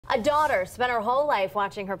A daughter spent her whole life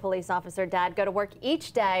watching her police officer dad go to work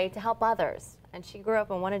each day to help others. And she grew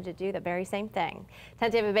up and wanted to do the very same thing.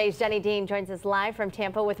 10 Tampa Bay's Jenny Dean joins us live from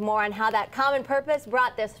Tampa with more on how that common purpose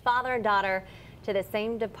brought this father and daughter to the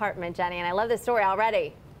same department, Jenny. And I love this story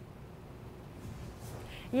already.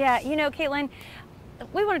 Yeah, you know, Caitlin,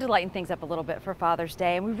 we wanted to lighten things up a little bit for Father's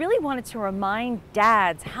Day, and we really wanted to remind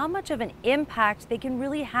dads how much of an impact they can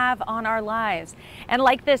really have on our lives. And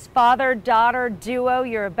like this father-daughter duo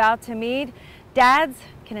you're about to meet, dads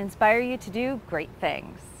can inspire you to do great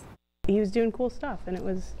things. He was doing cool stuff, and it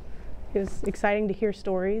was exciting to hear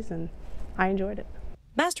stories, and I enjoyed it.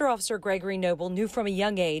 Master Officer Gregory Noble knew from a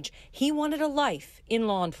young age he wanted a life in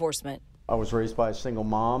law enforcement. I was raised by a single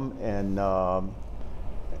mom and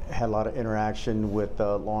had a lot of interaction with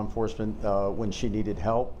law enforcement when she needed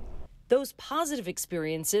help. Those positive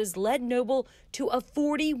experiences led Noble to a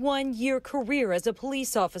 41-year career as a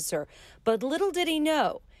police officer. But little did he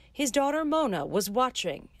know, his daughter Mona was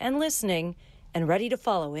watching and listening and ready to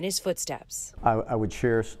follow in his footsteps. I would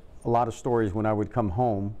share a lot of stories when I would come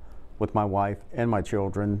home with my wife and my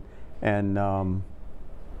children, and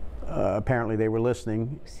apparently they were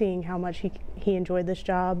listening. Seeing how much he enjoyed this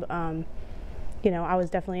job, you know, I was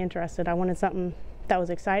definitely interested. I wanted something that was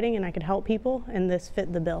exciting and I could help people, and this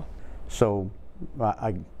fit the bill. So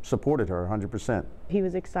I supported her 100%. He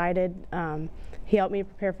was excited. He helped me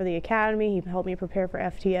prepare for the academy. He helped me prepare for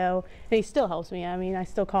FTO, and he still helps me. I mean, I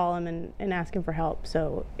still call him and ask him for help.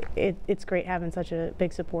 So it's great having such a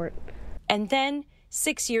big support. And then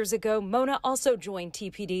 6 years ago, Mona also joined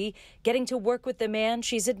TPD, getting to work with the man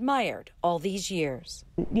she's admired all these years.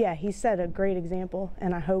 Yeah, he set a great example,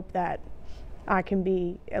 and I hope that I can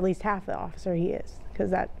be at least half the officer he is,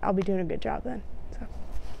 because I'll be doing a good job then. So.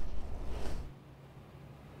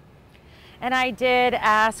 And I did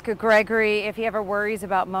ask Gregory if he ever worries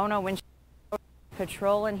about Mona when she goes on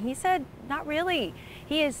patrol, and he said not really.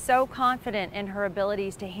 He is so confident in her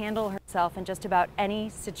abilities to handle herself in just about any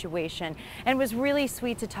situation, and it was really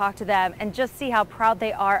sweet to talk to them and just see how proud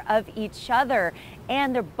they are of each other.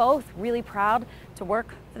 And they're both really proud to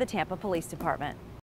work for the Tampa Police Department.